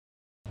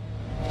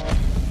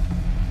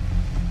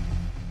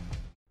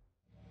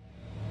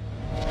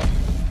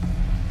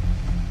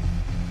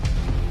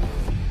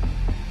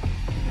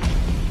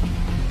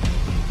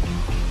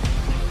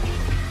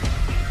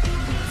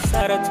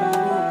Saratu,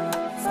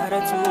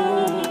 Saratu,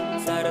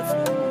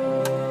 Saratu,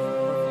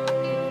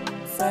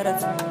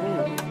 Saratu,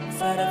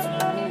 Saratu,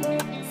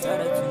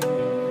 Saratu.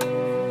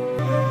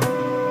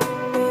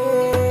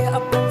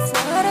 Abban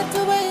Saratu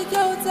bai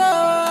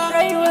kyautawa,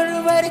 rayuwar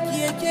barki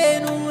yake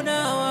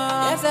nunawa.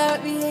 Ya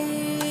zaɓi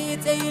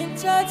tsayin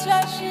caca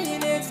shi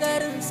ne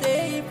tsarin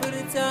sai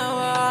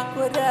furtawa.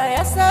 Koda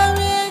ya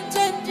sami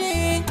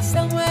canji,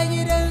 sama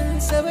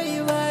gidansa bai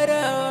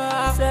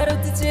barawa.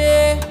 Saratu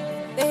ce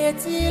ɗaya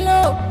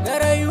tilo ga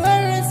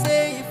rayuwar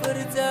sai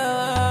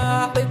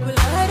furtawa. Bai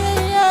kula da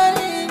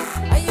iyali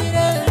a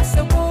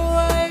gidansa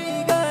kowa ya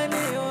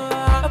ganewa.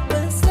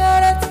 Abban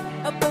Saratu,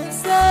 abban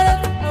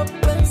Saratu,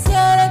 abban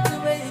Saratu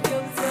bai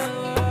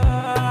kyautawa.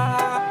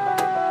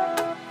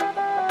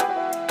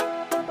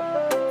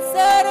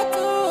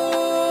 Saratu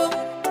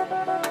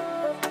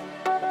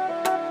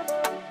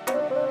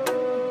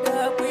da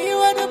akwai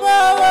wani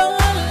bawan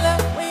Allah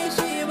mai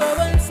shi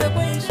babansa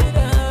bai shi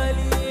da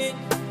hali.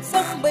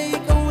 San bai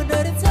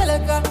kaunar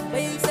talaka,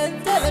 bai san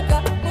talaka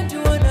kun ji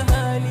wani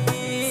hali.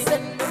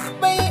 Sannan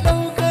bai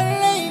ɗaukar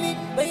raini,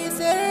 bai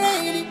san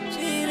raini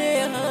shi ne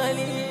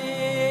hali.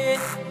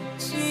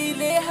 Shi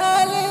ne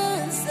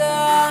halinsa,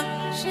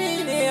 shi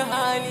ne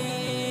hali.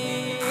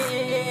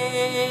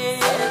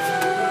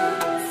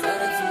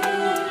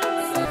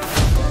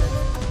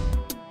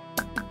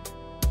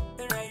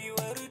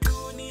 Rayuwar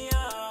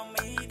duniya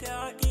mai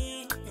daɗi,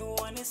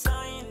 wani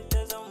sa'in ta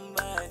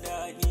zamba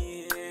daɗi.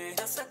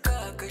 Ta saka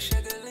ka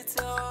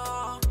shagalta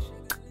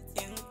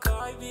in ka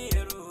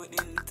biya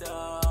ruɗinta.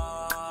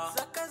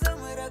 Zaka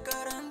zama da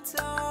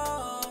karanta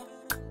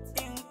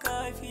in ka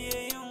fiye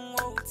yin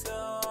wauta.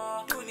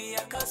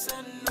 Duniya ka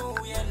san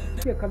nuyan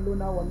da Ke kallo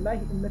na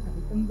wallahi in na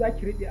tafi in za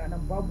ki riɗe a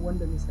nan babu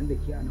wanda zai san da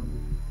ke a nan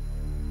gobe.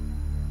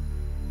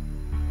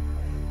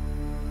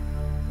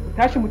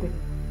 Tashi mu tafi.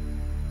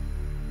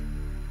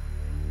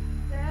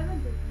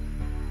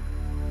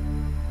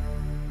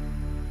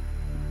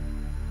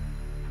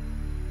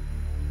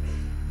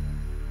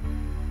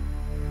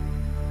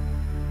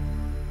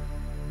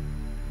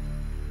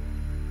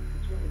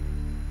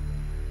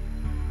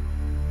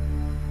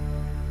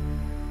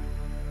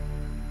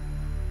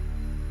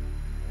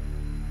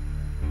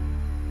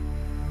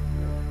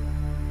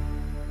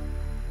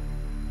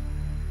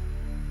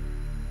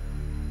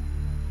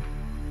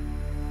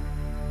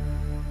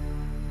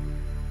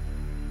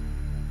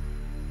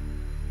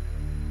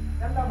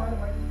 Allah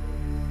malama.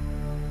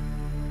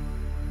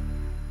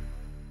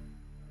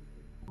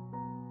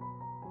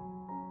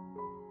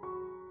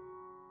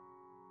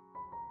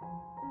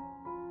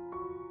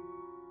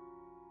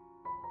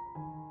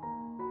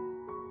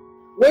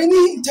 Wai ni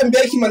in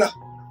tambaye ki mana,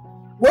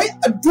 wai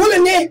a dole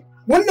ne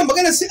wannan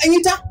magana sai an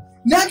yi ta?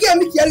 Na gaya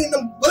miki yarinyar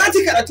nan ba za ta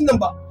yi karatun nan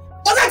ba,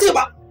 ba za ta yi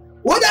ba,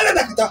 wai da Allah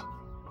dakata.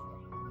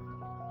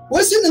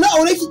 Wai sai da na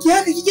aure ki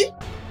haka kike?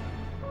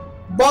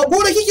 Ba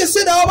gora kike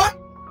saidawa ba?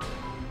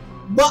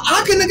 Ba a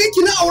haka na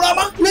ganki na aura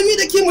ba, na mi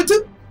da ke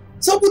mutum?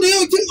 Saboda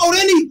yau kin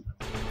aure ni,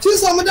 kin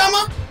samu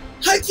dama,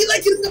 har ki za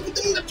ki rinka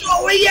fitar da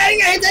cewa wai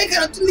yarinya ya ta yi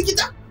karatun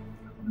likita?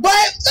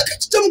 Bayan zaka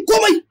ci ta mu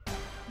komai.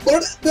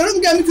 Bari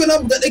in gaya miki wani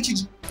abu da ɗaki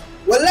ji.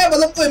 Wallahi ba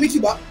zan ɓoye miki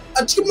ba,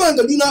 a cikin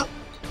maganganuna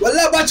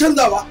wallahi ba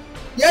canzawa.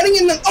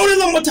 Yarinyar nan aure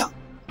zan mata.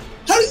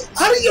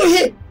 Har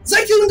yauhe za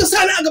ki rinka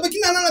sa ni a gaba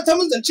kina nana ta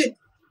mun zance.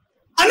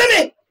 Ana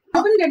ne?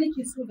 Abin da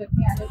nake so da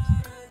kai a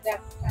da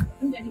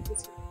abin da nake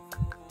so.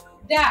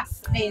 Da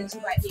yanzu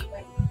ba ɗaya ba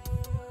ne.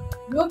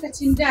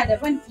 Lokacin da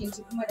daban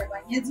yanzu kuma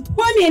daban. Yanzu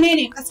ko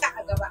menene ka sa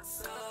a gaba.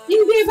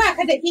 In dai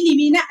baka da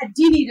ilimi na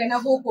addini da na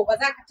boko ba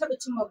za ka taɓa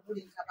cimma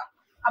burinka ba.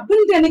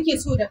 Abin da nake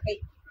so da kai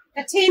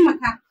ka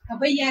taimaka ka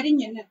bar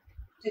yarinyar nan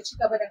ta ci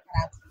gaba da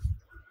karatu.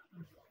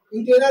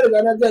 In dai na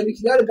riga na gaya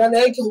miki, na riga na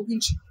yanke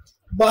hukunci.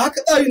 Ba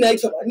haka tsari na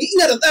yake ba, ni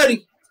ina da tsari.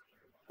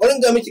 Wani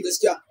ga miki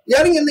gaskiya,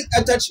 yarinyar nan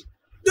ƴata ce.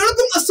 Da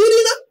rufin asiri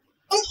na,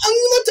 an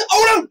yi mata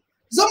auren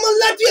zaman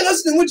lafiya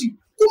nasu da miji.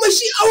 Kuma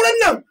shi auren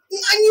nan in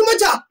an yi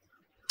mata,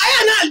 aya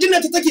na aljanna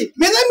ta take.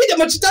 Me za mu da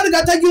mace ta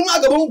riga ta girma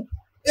a gaban mu?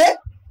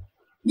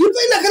 Ni fa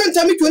ina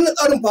karanta miki wannan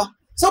tsarin fa,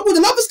 saboda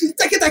na fuskanci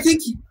take-taken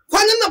ki.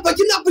 Kwanan nan fa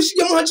kina fa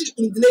shige mun hanci da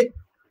kundule.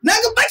 Na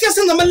ga ba kya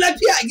son zaman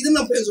lafiya a gidan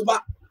nan fa yanzu ba.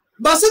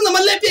 Ba son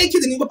zaman lafiya yake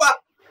da ni ba fa.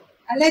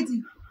 Alhaji,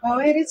 ba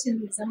wai rashin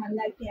zaman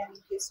lafiya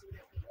nake so da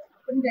kai ba.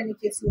 Abin da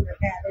nake so da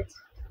kai Alhaji.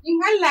 In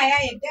Allah ya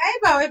yarda ai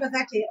ba wai ba za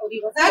ta yi aure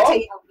ba, za ta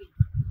yi aure.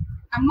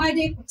 Amma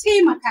dai ku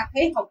taimaka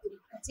kai hakuri,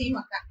 ka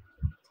taimaka.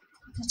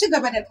 Ka ci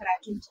gaba da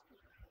karatunta.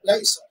 Ya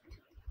isa.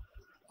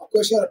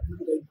 Akwai sharaɗi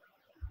guda biyu.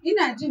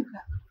 Ina jin ka.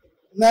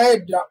 Na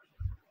yadda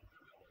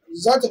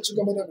za ta ci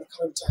gaba da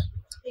makaranta.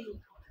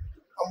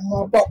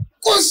 Amma ba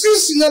ko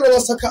sisi na rawa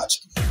saka a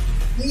ciki.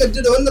 Kin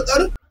yadda da wannan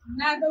tsarin?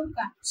 Na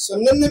ɗauka.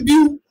 Sannan na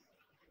biyu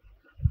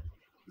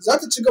za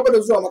ta ci gaba da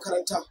zuwa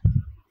makaranta.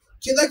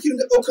 Ke za ki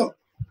rinka ɗaukan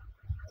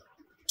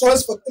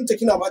transport ɗinta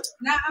kina bata.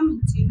 Na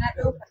amince, na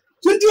ɗauka.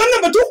 Kin ji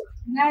wannan batu?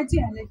 Na ji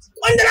Alhaji.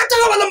 Wanda na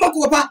taɓa ba zan baku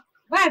ba fa.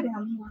 Ba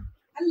damuwa.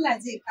 Allah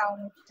zai kawo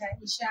mafita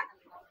insha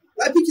Allah.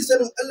 Na fi ki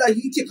sanin Allah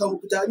yake kawo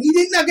fita. Ni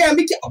dai ina gaya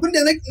miki abin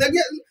da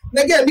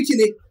na gaya miki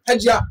ne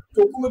hajiya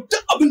to kuma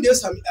duk abin da ya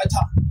sami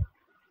ƴata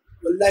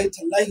wallahi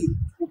tallahi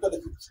ko da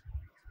kake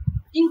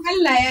in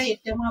Allah ya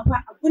yarda ma ba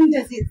abin da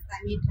zai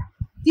same ta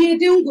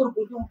daidai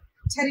gurgudun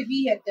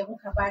tarbiyyar da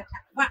muka bata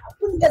ba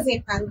abin da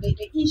zai faru da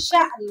ita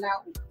insha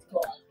Allah.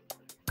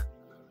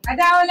 A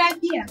dawo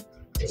lafiya.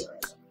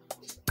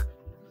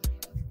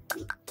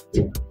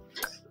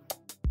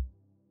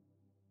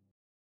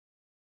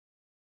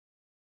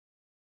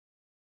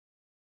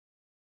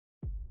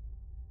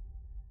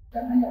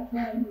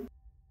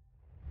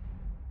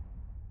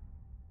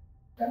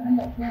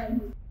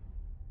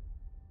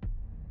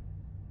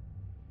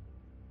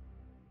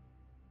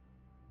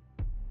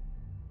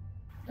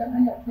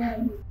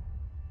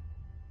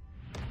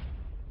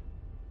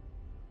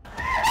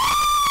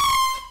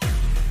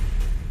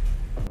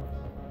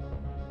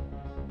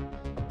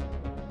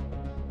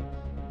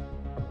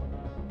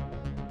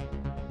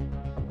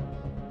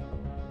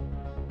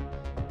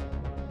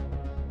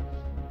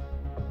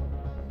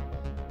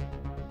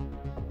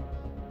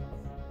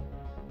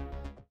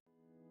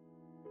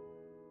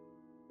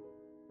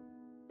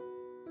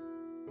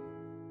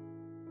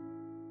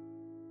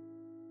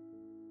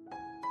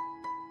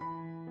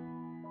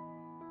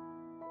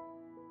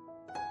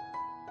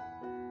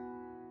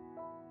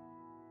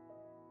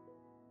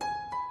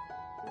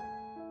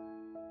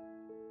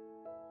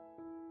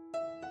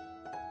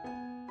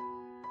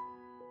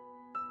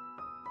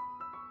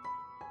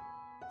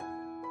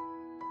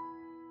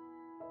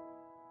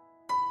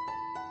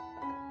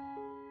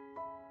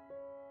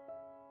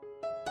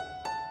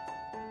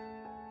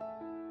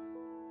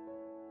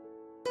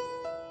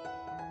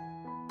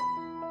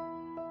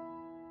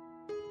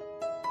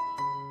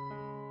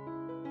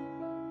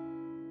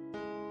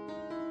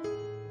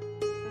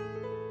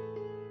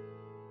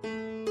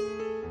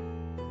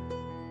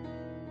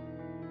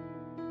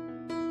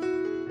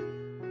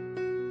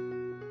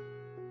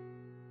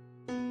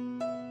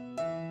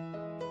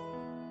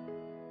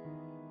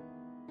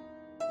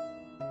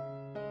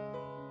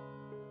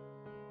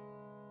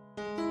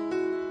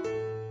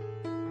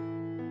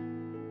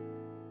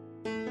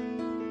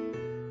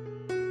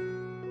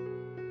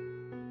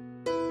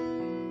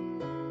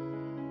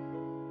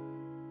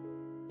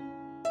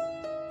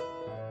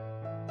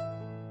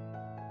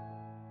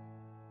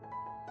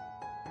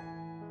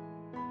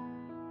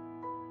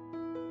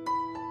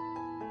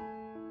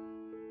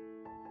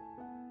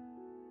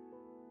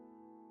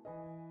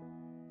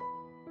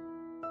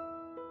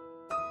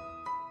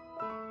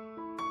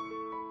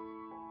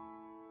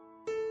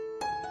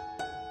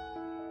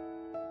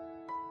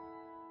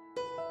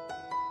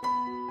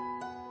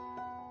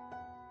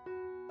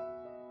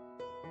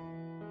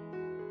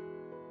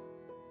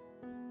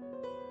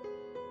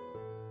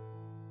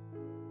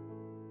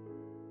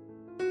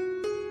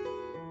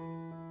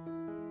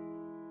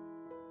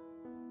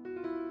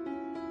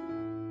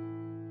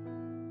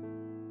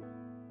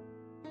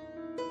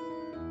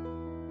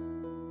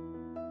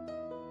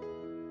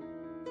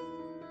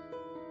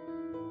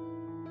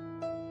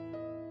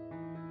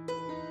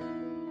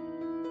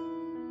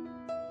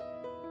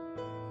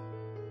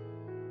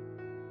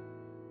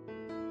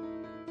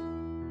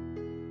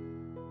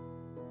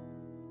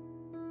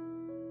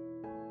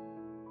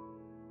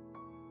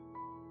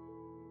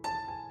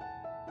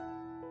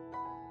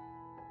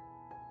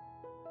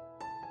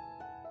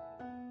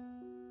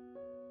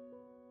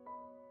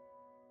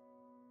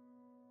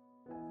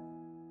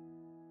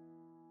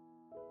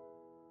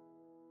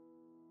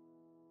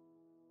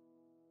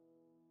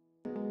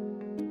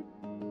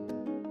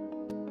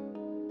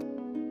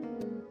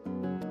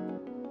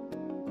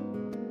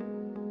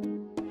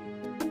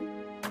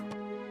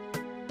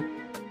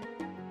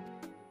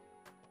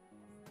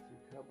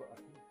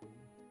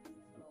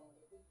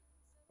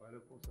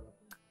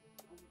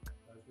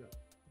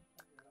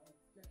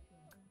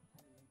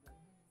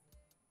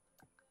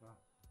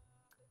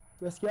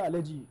 Gaskiya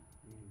Alhaji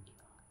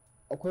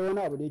akwai wani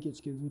abu da yake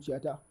cikin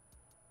zuciyata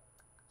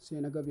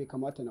sai na ga bai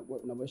kamata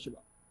na bar shi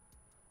ba,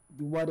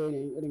 duba da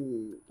yanayin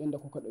irin yadda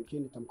kuka ɗauke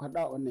ni tamkar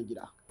da wannan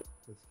gida.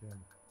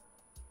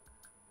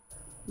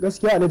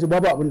 Gaskiya Alhaji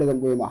babu abin da zan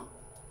goyi ma.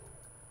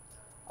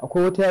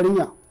 Akwai wata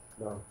yarinya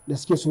da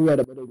suke soya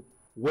da Badaru.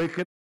 Wai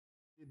ka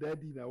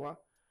dadi nawa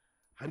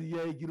har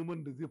ya yi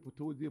girman da zai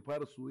fito zai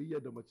fara soyayya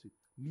da mace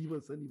ni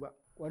ban sani ba.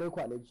 Kwarai ku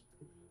Alhaji.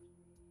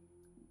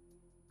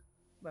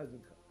 Na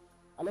jin ka.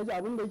 Alhaji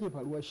abin da yake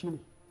faruwa shine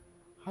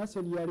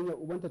hasali yarinyar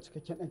ubanta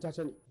cikakken dan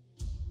caca ne.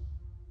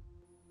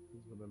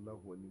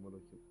 Subhanallahu wa ni'mal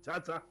wakil.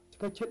 Caca.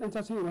 Cikakken dan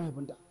caca ne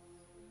mahaifinta.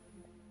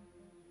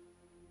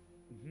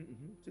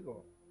 Ci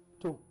gaba.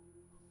 To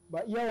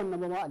ba iya wannan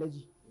ba ma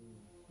Alhaji.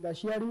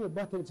 Gashi yarinyar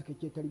ba ta da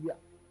cikakken tarbiyya.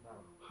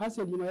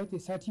 Hasali ma yace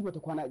sati bata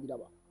kwana a gida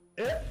ba.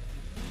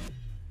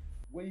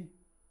 Wai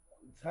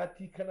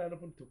sati kana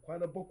nufin ta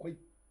kwana bakwai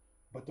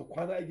bata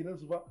kwana a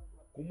gidansu ba,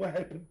 kuma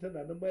mahaifinta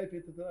na nan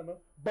mahaifinta tana nan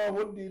ba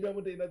wanda ya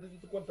damu da ina ta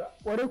ta kwanta.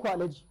 Ƙwarai ku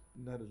Alhaji.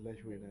 Inna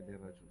lillahi wa inna ilaihi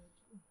raji'un.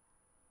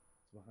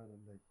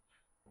 Subhanallah.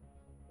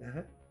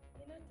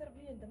 Ina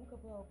tarbiyyar da muka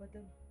bawa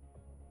Badaru.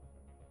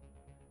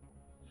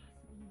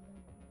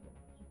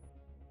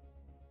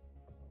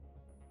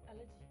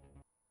 Alhaji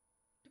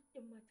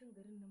matan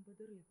garin nan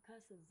Badaru ya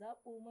kasa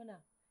zaɓo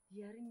mana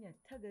yarinya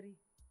ta gari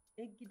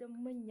 'yan gidan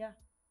manya,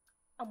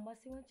 amma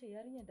sai wancan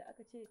yarinyar da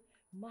aka ce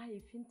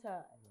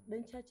mahaifinta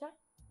ɗan caca?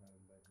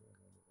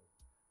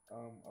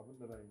 Abin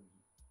da za yi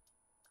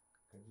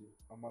ka je,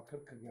 amma kar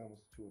ka gaya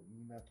masa cewa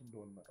ni na tun da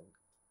wannan abu.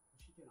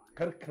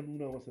 Kar ka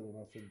nuna masa da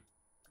na sani.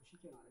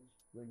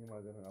 Zan yi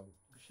maganin abu.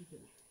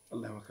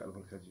 Allah ya maka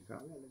albarka jika.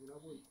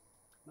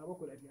 Na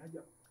baku lafiya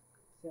hajja.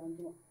 Sai an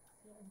jima.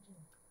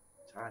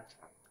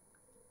 Caca.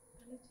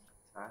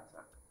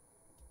 Caca.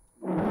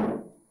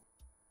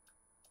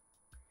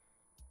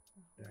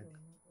 Daddy.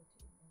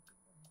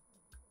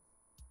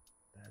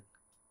 Daddy.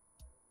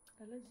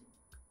 Alhaji.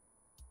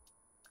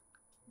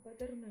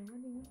 Badar mai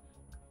wani ne?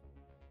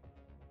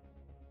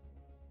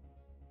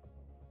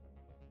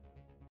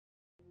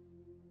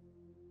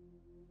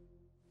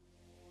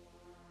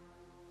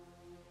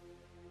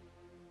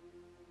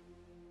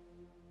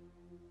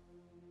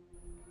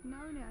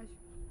 Na wuni Ashu.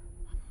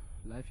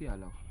 Lafiya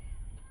lau.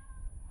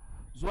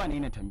 Zuwa ne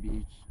na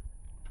tambaye ki,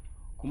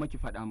 kuma ki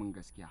faɗa min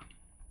gaskiya.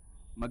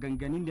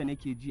 Maganganun da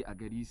nake ji a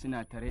gari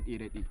suna ta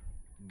raɗe-raɗe.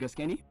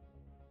 Gaske ne?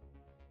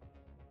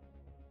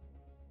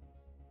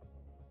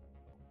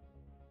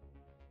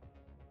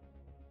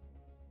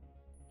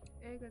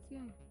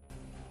 Gaskiya ne.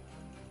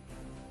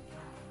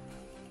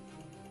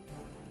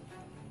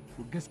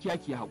 Gaskiya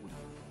ki haƙuri,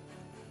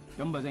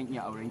 don ba zan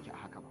iya auren ki a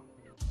haka ba.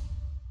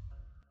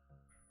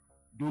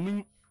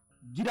 Domin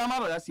gida ma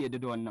ba za su yarda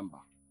da wannan ba.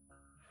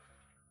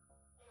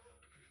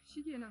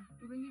 Shikenan,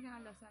 Ubangijin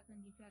Allah sa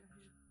kan ji ta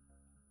alheri.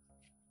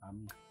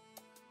 Amin.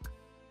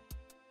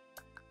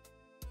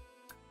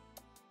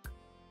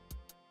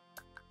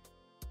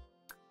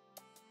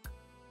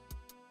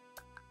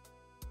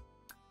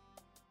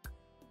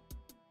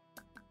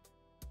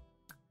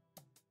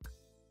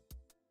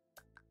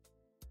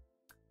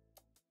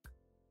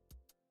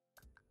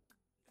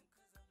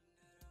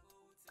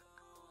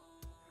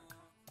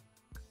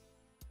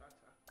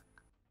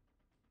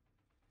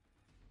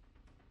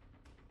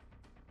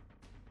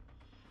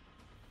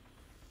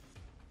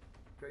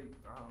 Kai,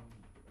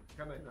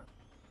 kana ina?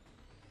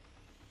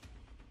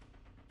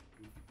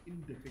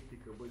 Inda kake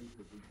ka bari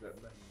ka zo da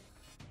Allah ne.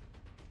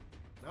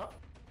 Na?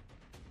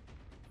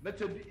 Na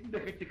ce duk inda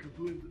kake ka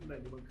zo yanzu ina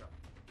neman ka.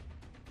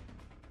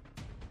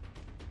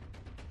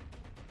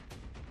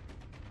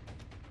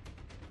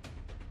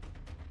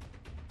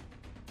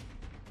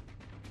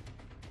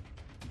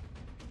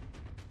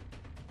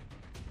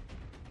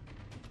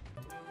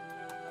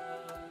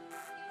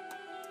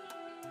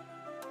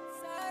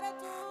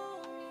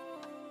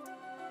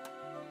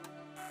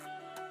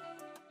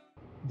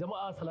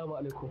 Jama'a assalamu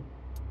alaikum.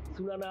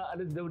 Sunana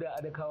Alhaji Dauda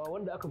Adakawa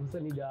wanda aka fi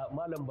sani da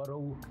Malam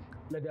Barau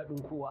na daɗin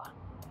kowa.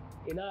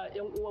 Ina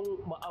 'yan uwan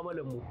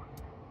mu'amalar mu.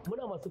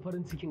 Muna masu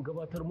farin cikin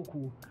gabatar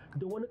muku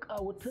da wani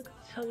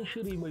ƙawataccen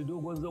shiri mai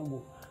dogon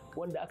zango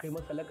wanda aka yi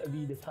masa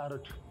laƙabi da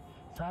Saratu.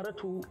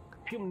 Saratu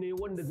fim ne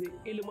wanda zai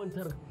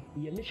ilmantar,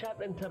 ya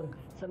nishaɗantar,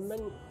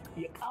 sannan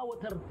ya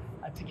ƙawatar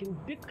a cikin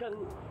dukkan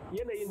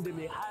yanayin da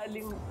mai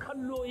halin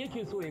kallo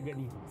yake so ya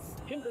gani.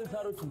 Fim ɗin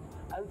Saratu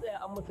an tsaya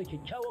an masa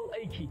kyakkyawan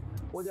aiki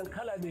wajen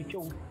kala mai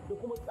kyau da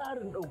kuma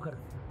tsarin ɗaukar.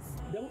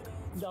 Don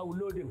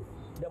downloading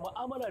da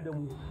ma'amala da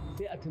mu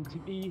sai a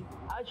tuntuɓi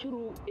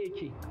Ashiru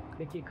AK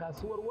da ke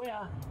kasuwar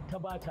waya ta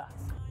Bata.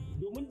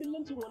 Domin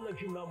dillancin wannan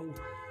fim namu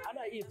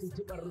ana iya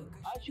tuntuɓar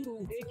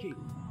Ashiru AK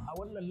a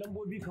wannan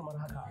lambobi kamar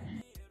haka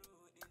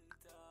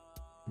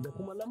da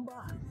kuma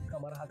lamba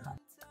kamar haka.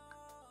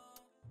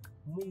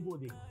 Mun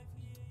gode.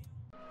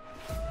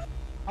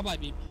 Haba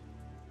baby,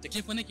 da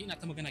ke fa nake ina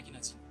ta magana kina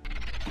ci.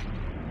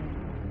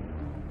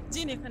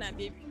 Ji ne kana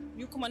baby,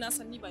 ni kuma na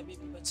san ni ba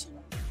baby bace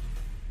ba.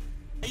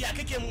 Ya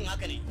kake mun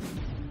haka ne?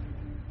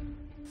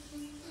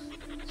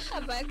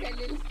 Haba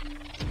Khalil.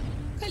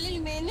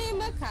 Khalil mene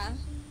maka?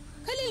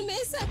 Khalil me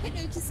yasa ka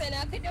dauki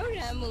sana ka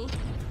daura min?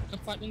 Kan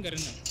fadin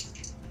garin nan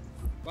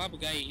babu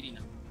gaye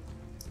irina.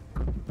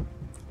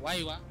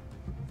 Wayewa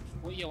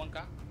ko iya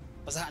wanka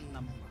ba za a nuna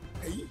min ba.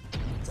 Kai,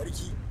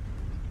 sarki,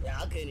 ya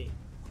haka ne?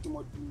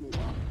 Kuma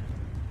durowa,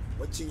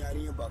 waccin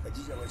yarinya ba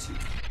Khadija ba ce.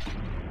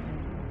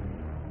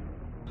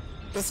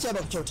 Gaskiya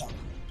ba kyauta ba.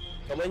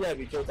 Kamar ya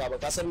bi kyauta ba,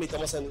 ka san me ka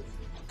masa ne?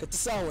 Ka ta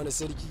sa wani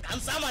sarki. An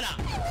sa mana!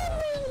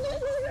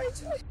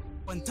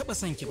 Ban taɓa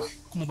son ki ba,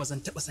 kuma ba zan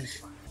taɓa son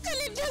ki ba.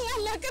 Khalil dan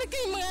Allah kar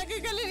kai mun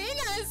haka Khalil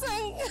ina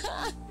son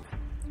ka.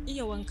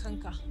 Iya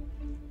wankanka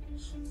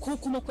ko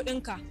kuma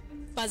kuɗinka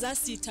ba za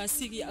su yi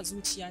tasiri a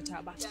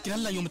zuciyata ba. Ki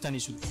Allah yau mutane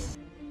su.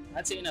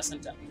 Na ce ina son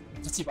ta,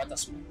 ta ce ba ta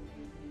so.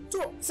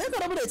 To, sai ka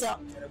rabu da ita.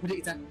 Rabu da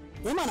ita?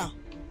 Mana,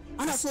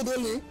 ana so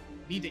dole?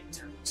 Ni da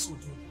ita, so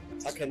dole.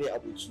 Haka ne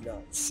abokina,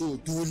 so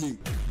dole.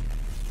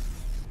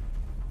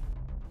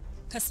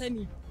 Ka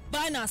sani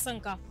ba na son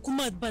ka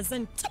kuma ba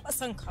zan taɓa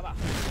son ka ba.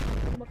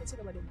 Kuma ka ci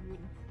gaba da buri.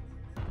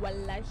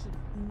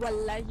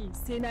 Wallahi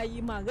sai na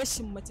yi ma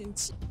rashin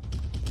mutunci.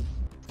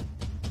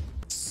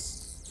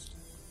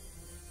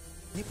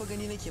 Ni fa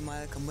gani nake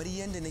ma kamar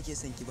yanda nake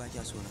son ki ba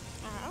kya so na.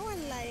 A'a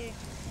wallahi,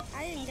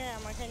 ayin gaya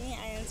maka ni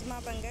a yanzu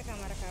ma ban ga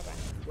kamar ka ba.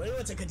 Wai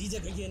wace Khadija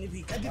kake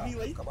nufi? Kadibi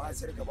wai? Ka ba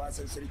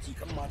sarki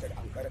kan mata da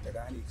ankara ta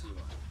gane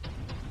cewa.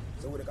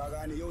 Saboda ka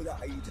gane yau za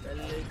a yi ta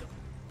lalle ka.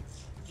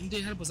 In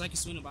dai har ba za ki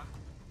so ni ba,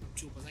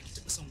 to ba za ki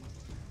taɓa son wani.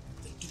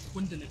 Dan duk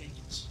wanda na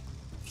ganki ci,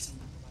 ki san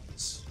ba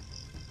shi.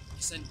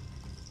 Ki sani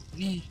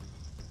ni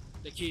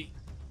da ke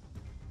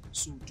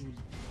so dole.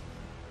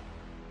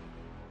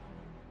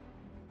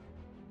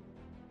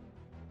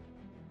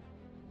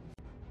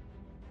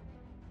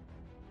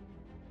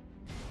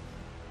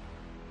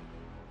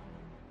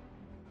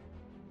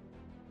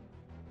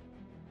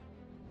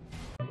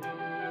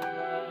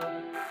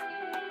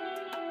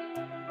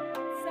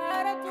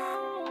 Saratu.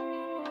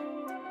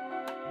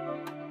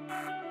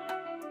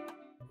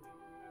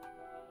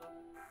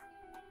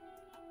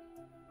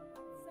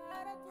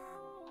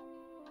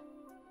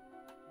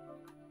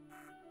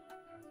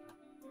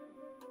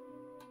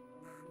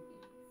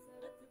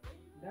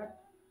 Dad.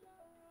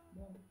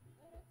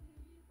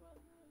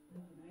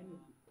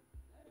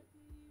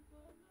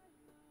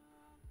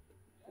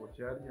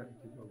 Wace yarinya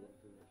kake zuwa gurin?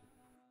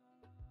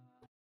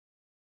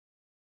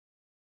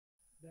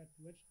 Dad,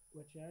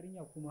 wace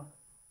yarinya kuma?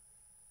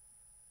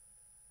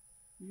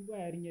 Ni ba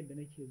yarinyar da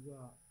nake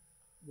zuwa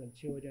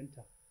zance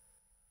wajenta.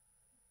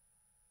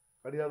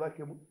 Ƙarya za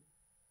ka yi mun?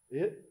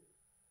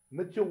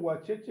 Na ce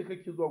wace ce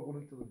kake zuwa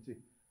gurin ta zance?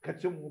 Ka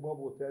ce mu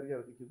babu wata yarinya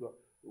da kake zuwa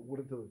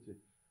gurin ta zance.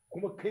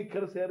 Kuma kai ka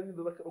rasa yarinyar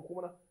da za ka ɗauko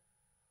mana?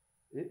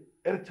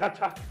 Yar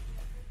caca.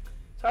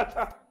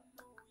 Caca.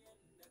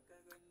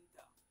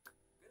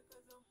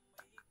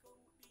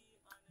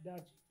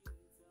 Dad,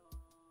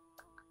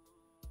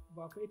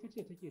 ba fa ita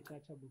ce take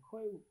caca ba,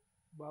 kawai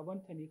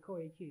babanta ne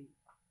kawai yake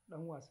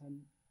ɗan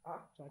wasan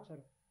cacar.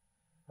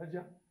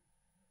 Hajiya,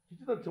 ki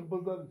ci zancen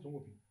banza zancen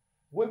wofi.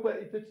 Wai ba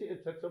ita ce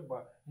yar cacar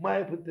ba,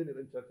 mahaifinta ne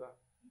ɗan caca.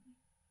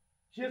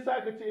 Shi yasa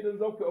aka ce idan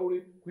za ku yi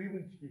aure ku yi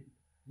bincike.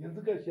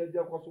 Yanzu ga shi ya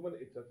ja kwaso mana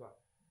yar caca.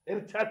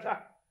 Yar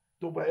caca,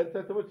 to ba yar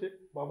caca ba ce,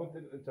 babanta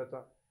ne ɗan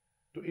caca.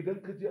 To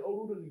idan ka je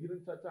auro daga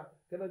gidan caca,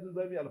 kana jin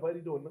za mu yi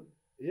alfahari da wannan?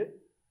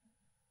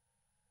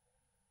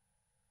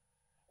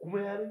 Kuma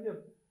yarinyar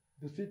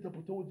da sai ta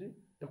fita waje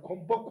da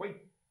kwan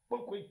bakwai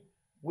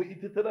wai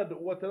ita tana da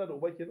uwa tana da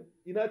uba kenan,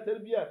 ina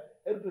tarbiya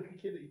yar da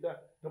kake da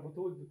ita ta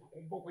fita waje ta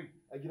kwan bakwai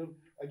a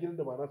gidan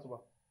da ba nasu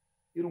ba.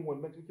 Irin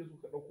wannan kake so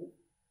ka ɗauko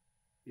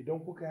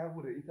idan kuka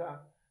haihu da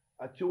ita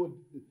a cewa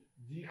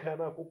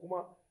jikana ko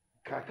kuma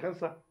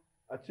kakansa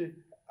a ce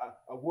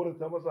a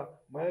goranta masa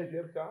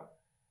mahaifiyarka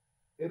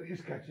yar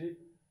iska ce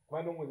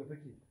kwanan waje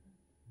take,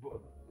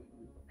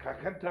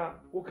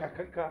 kakanta ko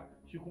kakanka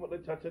shi kuma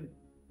ɗan caca ne.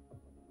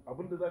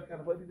 Abinda za ka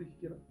alfahari da shi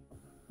kenan.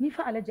 Ni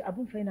fa Alhaji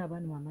abin fa yana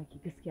bani mamaki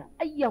gaskiya.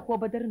 Ayya ko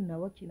badarin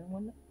nawa kenan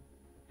wannan.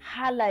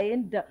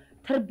 Halayen da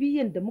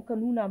tarbiyyan da muka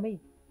nuna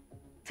mai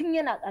tun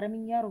yana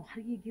karamin yaro har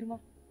ya girma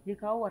ya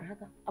kawo war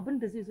haka. Abin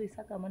da zai zo ya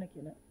saka mana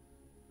kenan.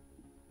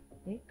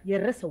 Ya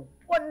rasa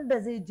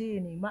wanda zai je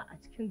ya nema a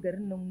cikin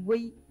garin nan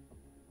wai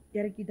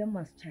yar gidan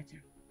masu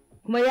caca.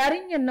 Kuma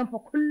yarinyan nan fa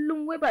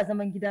kullum wai ba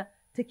zaman gida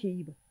take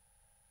yi ba.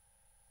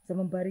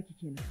 Zaman bariki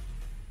kenan.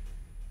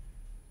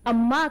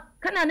 Amma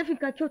kana nufin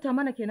ka kyauta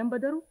mana kenan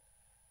Badaru?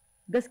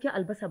 Gaskiya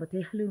albasa ba ta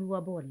yi halin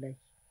ruwa ba wallahi.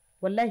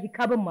 Wallahi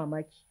ka ban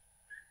mamaki.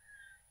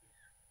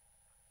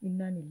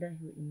 Inna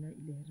lillahi wa inna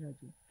ilaihi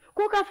raji'un.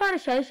 Ko ka fara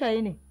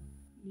shaye-shaye ne?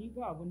 Ni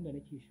ba abin da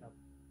nake sha.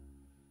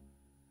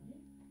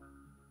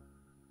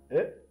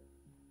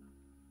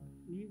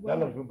 Ni ba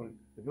na fin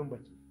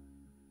bacci.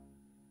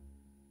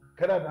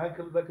 Kana da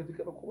hankali zaka ji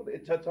kada kuma da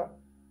ƴar caca,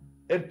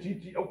 ƴar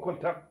titi, ƴan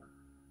kwanta.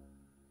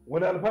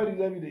 Wani alfahari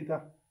zamu da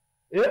ita?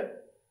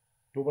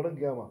 To bari in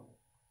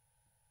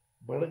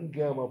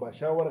gaya ma ba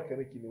shawara ka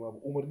nake nema ba,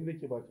 umarni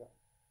nake baka.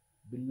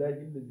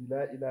 Billahi allazi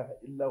la ilaha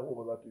illa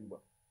huwa ba za ta yi ba.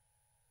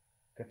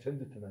 Ka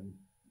canza tunani.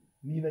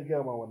 Ni na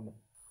gaya ma wannan.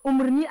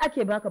 Umarni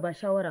ake baka ba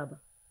shawara ba.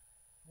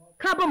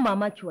 Ka ban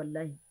mamaki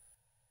wallahi.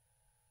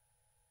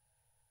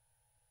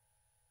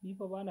 Ni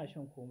fa ba na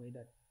shan komai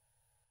da.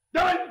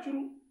 Da yi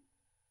shiru.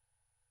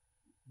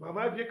 Ba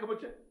ma biye ka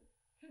bace?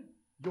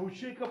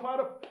 Yaushe ta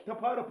fara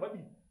faɗi,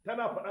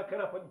 tana faɗa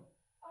kana faɗi.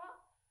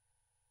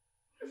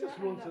 This is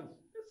nonsense.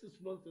 This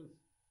is nonsense.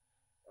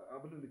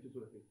 Abin da ke so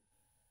da kai.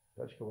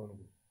 Ta shi ka bani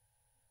gudu.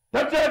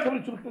 Ta ce ya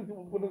kamar cikin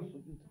gudun su.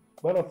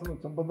 Ba na sanin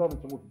can banza da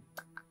can mutu.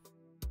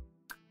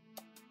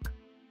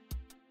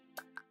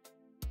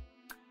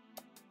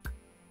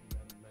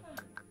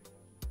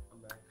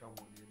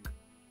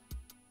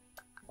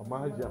 Amma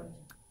hajiya,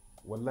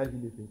 wallahi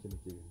ne finki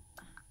nake gani.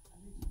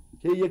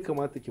 Ke ya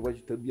kamata ki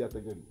bashi tarbiyya ta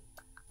gari.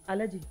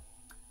 Alhaji,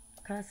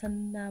 ka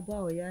san na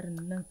ba wa yaron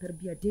nan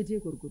tarbiyya daidai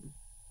gwargwado.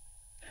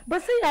 Ba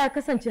sai ya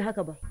kasance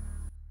haka ba.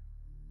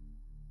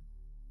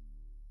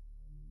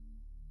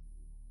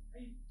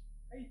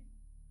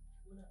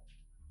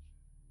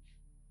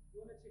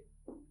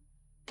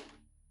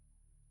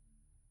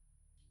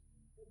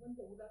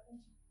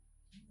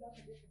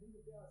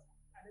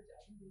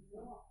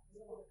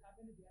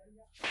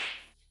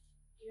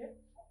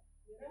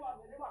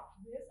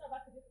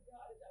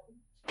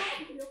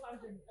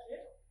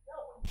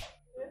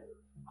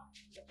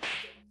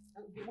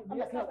 me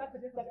yasa za ka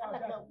je ka ga da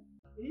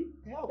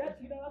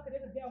daci na za ka je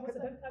ka gaya masa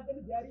dan ka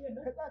gani da yarinyar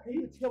nan ka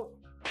yi cewa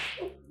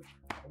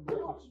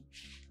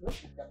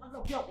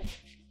Allah ya ku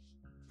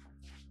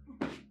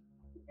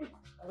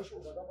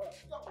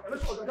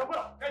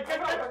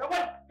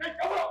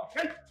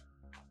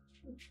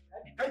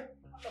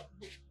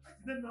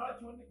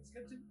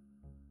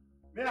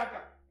me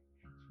haka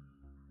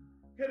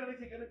kai da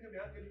nake ganin ka mai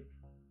hankali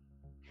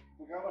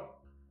buga ba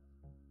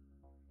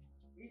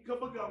in ka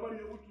buga mar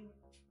ya mutu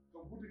ka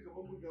gudu ka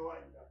ban bugawa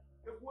a gida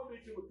kai kuma da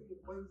yake mutumin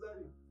banza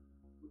ne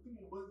baka san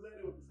me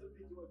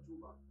yake ba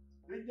ba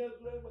dan ya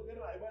zo yayi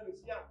magana a bani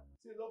siya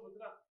sai zo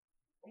fitina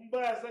in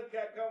baya son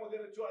ka kawo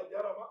magana cewa a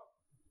gyara ma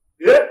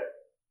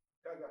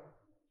kaga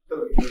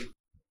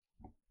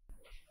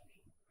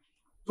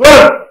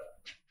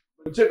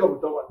ban ce ka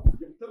fita ba ya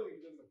fitar da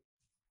gidan nan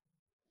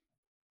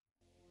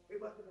kai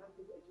ba ka da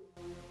hankali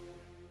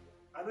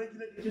a nan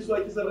gidan kake so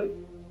a kisan rai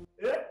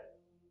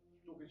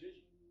to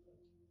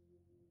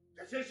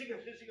kashe shi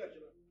gashi nan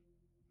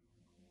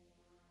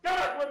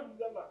kana kuma da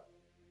zalla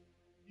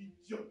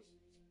idiot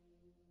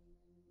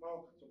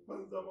mahaukacin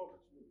banza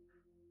mahaukacin ne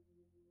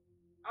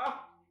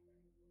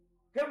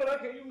kai ba za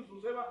ka yi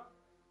sosai ba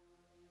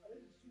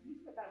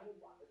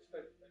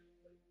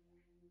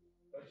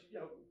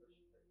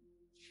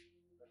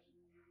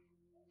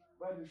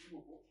ba da shi ko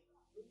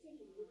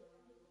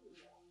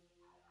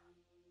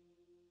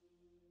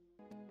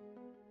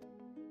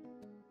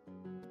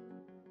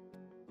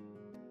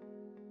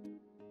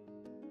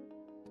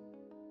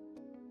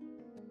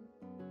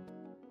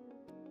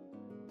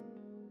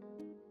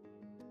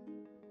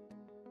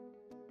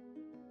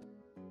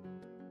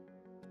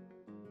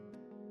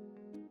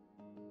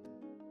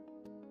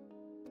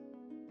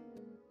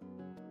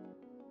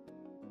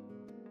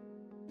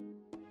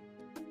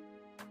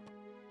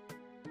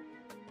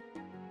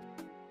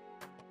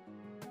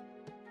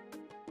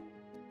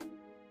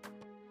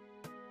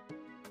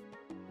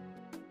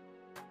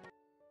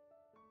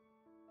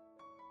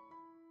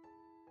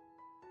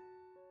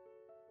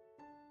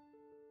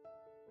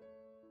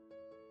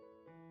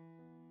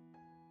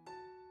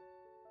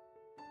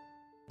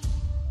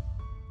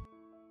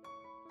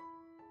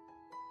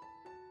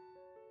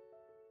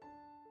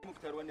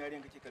Muktar wannan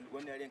yaren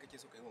kake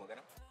so ka yi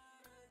magana?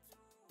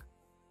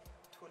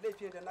 To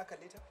laifi da na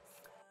kalle ta?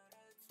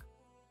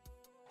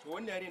 To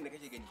wannan yaren da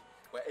kake gani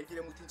ba ai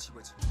gidan mutunci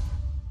bace.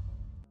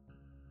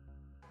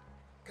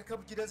 Ka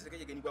kafa gidansa da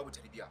kake gani babu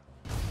tarbiya.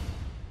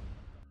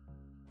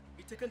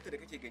 Ita kanta da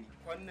kake gani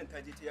kwanan nan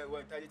ta je ta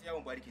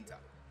yawon barikinta.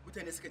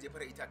 Mutane suka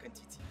jefara ita kan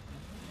titi.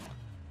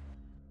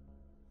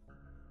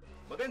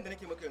 Maganar da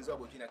nake maka yanzu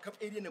abokina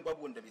kaf area nan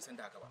babu wanda bai san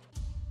da haka ba.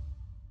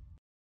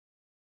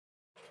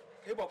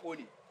 Kai bako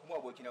ne kuma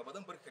abokina ba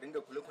zan bar ka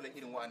dinga kula-kulan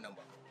irin wa'annan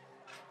ba.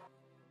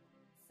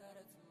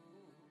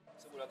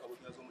 Saboda haka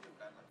abokina zo mu tafi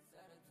kana.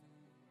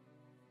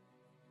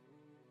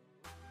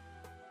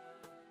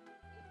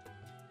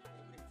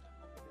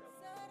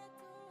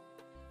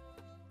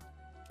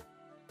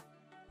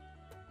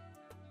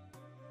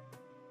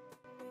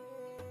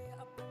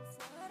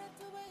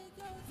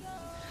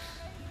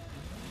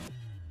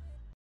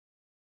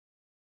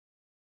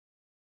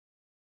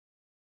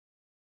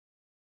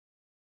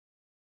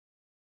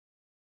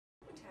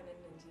 Mutanen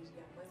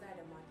Najeriya maza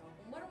da mata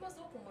kumar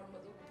mazo ku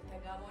ta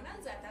gamo nan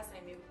za ta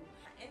same ku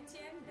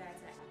MTN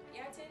data,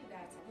 Airtel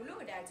data, Glo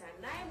data,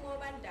 Nine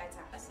mobile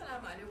data.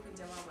 Assalamu alaikum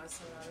jama'a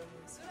masu sauraron mu.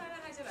 Sunana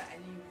Hajara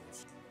Aliyu.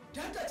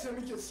 Data ce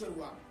muke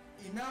siyarwa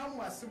ina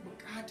masu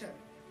bukatar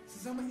su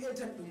zama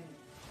agent din mu.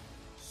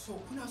 So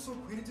kuna so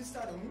ku yi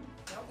rijista da mu?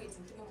 Za ku yi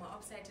tuntuɓa mu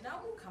website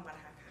namu kamar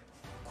haka.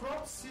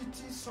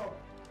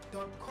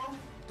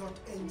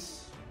 cropcityshop.com.ng.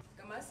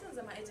 Ga masu son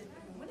zama agent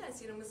ɗinmu muna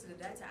siyar musu da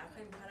data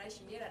akan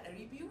farashi naira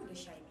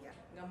 215.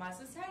 Ga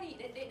masu sari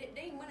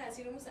ɗaiɗaiɗaiɗai muna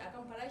siyar musu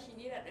akan farashi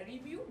naira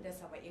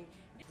 270.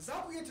 Za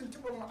ku iya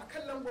tuntuɓar mu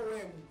akan lambar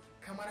wayar mu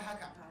kamar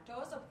haka. Ta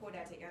WhatsApp ko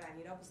da ta kira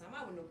ne za ku samu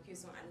abin da kuke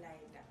son Allah ya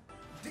yarda.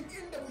 Duk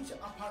inda kuke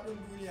a faɗin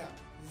duniya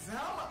za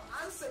mu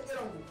ansa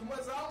irin ku kuma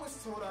za mu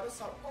saurari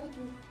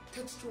saƙonku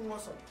ta cikin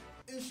WhatsApp.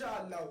 Insha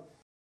Allah.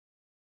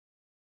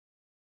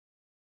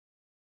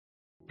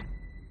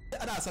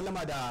 Ana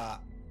sallama da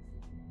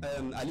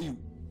Aliyu.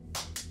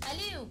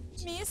 Aliyu,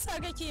 me yasa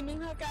kake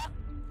min haka?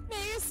 Me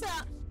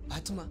yasa?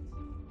 Fatima.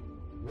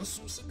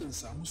 Wasu sukan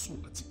samu so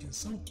a cikin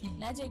sauki.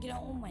 Na je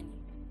gidan Umma ne.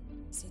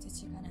 Sai ta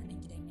ce kana nan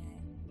gidan yaya.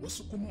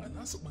 Wasu kuma a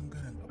nasu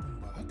bangaren abun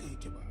ba haka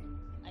yake ba.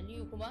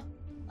 Aliyu kuma?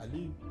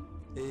 Aliyu.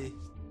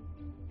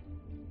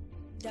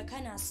 Da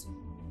kana so,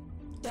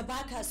 da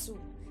baka so,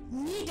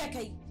 ni da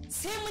kai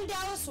sai mun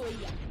dawo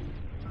soyayya.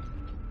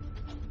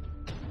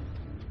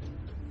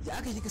 Ya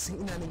aka yi ka san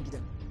ina nan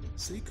gidan?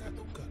 Sai ka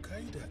ɗauka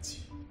kayi dace.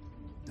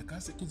 Da ka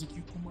saki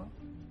jiki kuma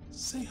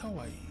sai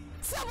hawaye.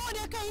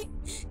 Saboda kai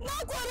na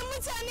kori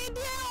mutane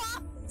da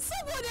yawa.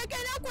 Saboda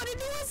kai na kori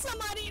duwan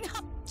samari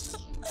na.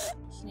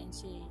 Shine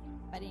ce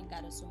bari in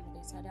ƙara so mu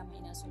gaisa dama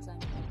ina so za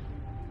mu yi.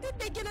 Duk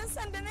da kiran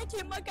san da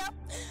nake maka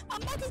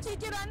amma kake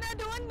kira na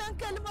da wannan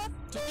kalmar.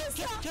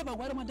 Ke ba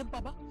gwara ma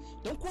dabba ba?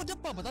 Don ko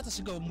dabba ba za ta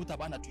shiga mota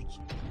ba na tuki.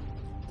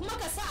 kuma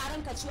ka sa a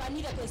ranka cewa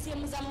ni da kai sai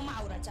mu zama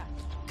ma'aurata.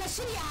 Ka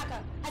shirya haka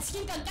a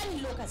cikin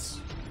kankanin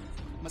lokaci.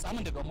 Matsa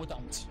min daga mota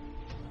wuce.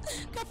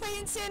 Ka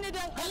fahimce ni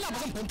dan Allah ba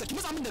zan fahimta ki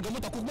matsa min daga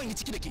mota ko kuma in yi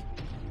ciki da ke.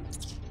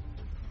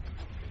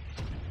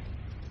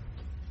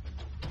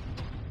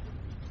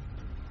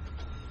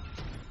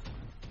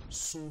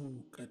 So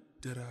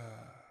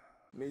kaddara.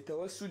 Mai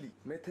tawassuli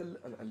metal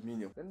and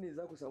aluminium nan ne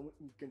za ku samu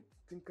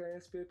ingantattun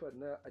kayan spare part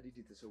na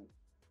adaidaita sau,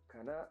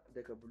 kana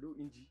daga bulo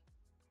inji,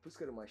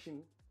 fuskar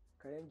mashin,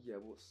 kayan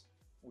gearbox,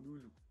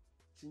 ululu,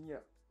 cinya,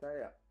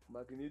 taya,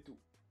 magneto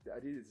da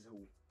adaidaita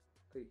sau,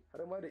 kai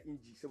har ma da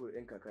inji saboda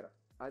 'yan kakara.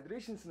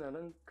 Adireshin suna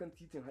nan kan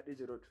titin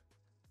Hadeja Road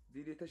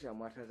daidai tasha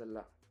mata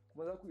zalla,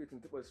 kuma za ku iya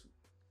tuntuɓar su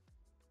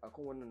a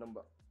kan wannan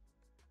namba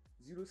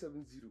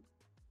 070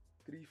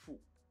 34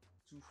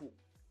 24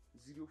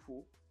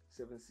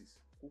 0476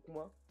 ko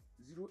kuma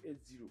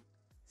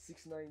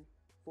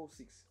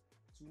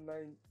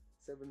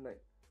 08069462979.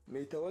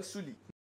 Mai tawassuli